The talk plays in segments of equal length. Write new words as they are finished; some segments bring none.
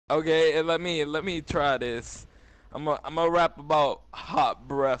Okay, and let me try this. I'm gonna rap about hot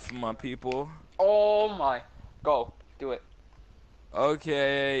breath, my people. Oh my. Go. Do it.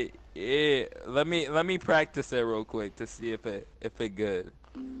 Okay, yeah. Let me practice it real quick to see if it good.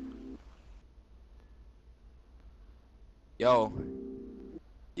 Yo,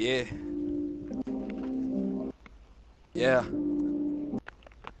 yeah, yeah.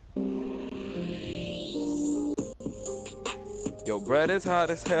 Your breath is hot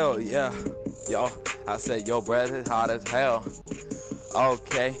as hell, yeah. Yo, I said your breath is hot as hell.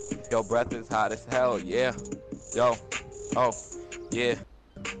 Okay, your breath is hot as hell, yeah. Yo, oh, yeah.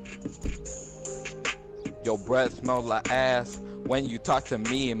 Your breath smells like ass. When you talk to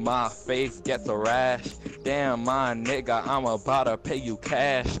me, my face gets a rash. Damn, my nigga, I'm about to pay you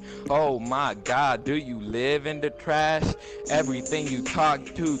cash. Oh my god, do you live in the trash? Everything you talk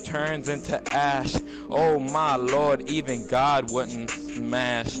to turns into ash. Oh my lord, even God wouldn't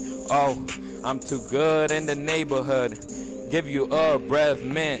smash. Oh, I'm too good in the neighborhood. Give you a breath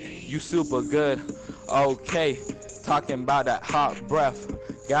mint, you super good. Okay, talking about that hot breath.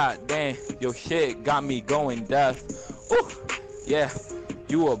 God damn, your shit got me going deaf. Ooh, yeah,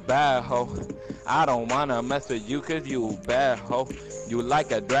 you a bad hoe. I don't wanna mess with you cause you a bad hoe. You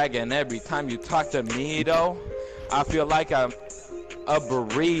like a dragon every time you talk to me though. I feel like I'm a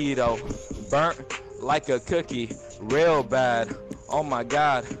burrito, burnt like a cookie, real bad. Oh my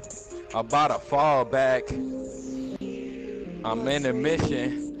god, about to fall back. I'm in a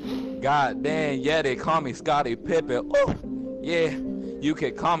mission. God damn, yeah, they call me Scottie Pippen. Ooh, yeah, you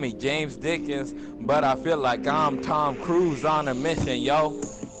could call me James Dickens, but I feel like I'm Tom Cruise on a mission, yo.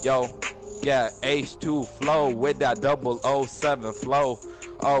 Yo, yeah, H2 flow with that 007 flow.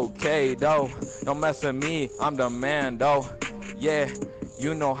 Okay, though, don't mess with me, I'm the man, though. Yeah,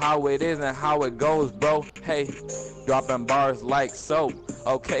 you know how it is and how it goes, bro. Hey, dropping bars like soap.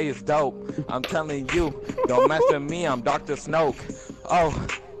 Okay, it's dope. I'm telling you, don't mess with me, I'm Dr. Snoke. Oh,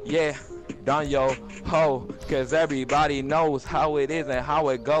 yeah, Don yo ho, cause everybody knows how it is and how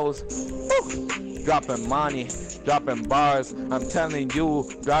it goes. Woo! Dropping money, dropping bars. I'm telling you,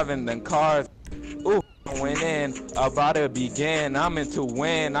 driving them cars. Ooh, going in, about to begin. I'm into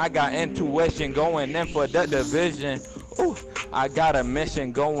win. I got intuition going in for the division. Ooh, I got a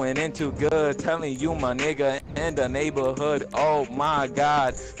mission going into good. Telling you, my nigga, in the neighborhood. Oh my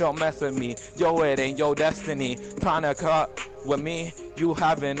God, don't mess with me. Yo, it ain't your destiny. Trying to cut with me. You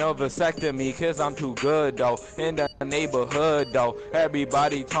having a vasectomy, cause I'm too good though. In the neighborhood though.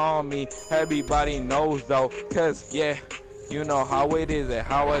 Everybody call me, everybody knows though. Cause yeah, you know how it is and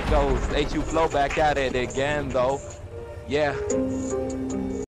how it goes. H you flow back at it again though. Yeah.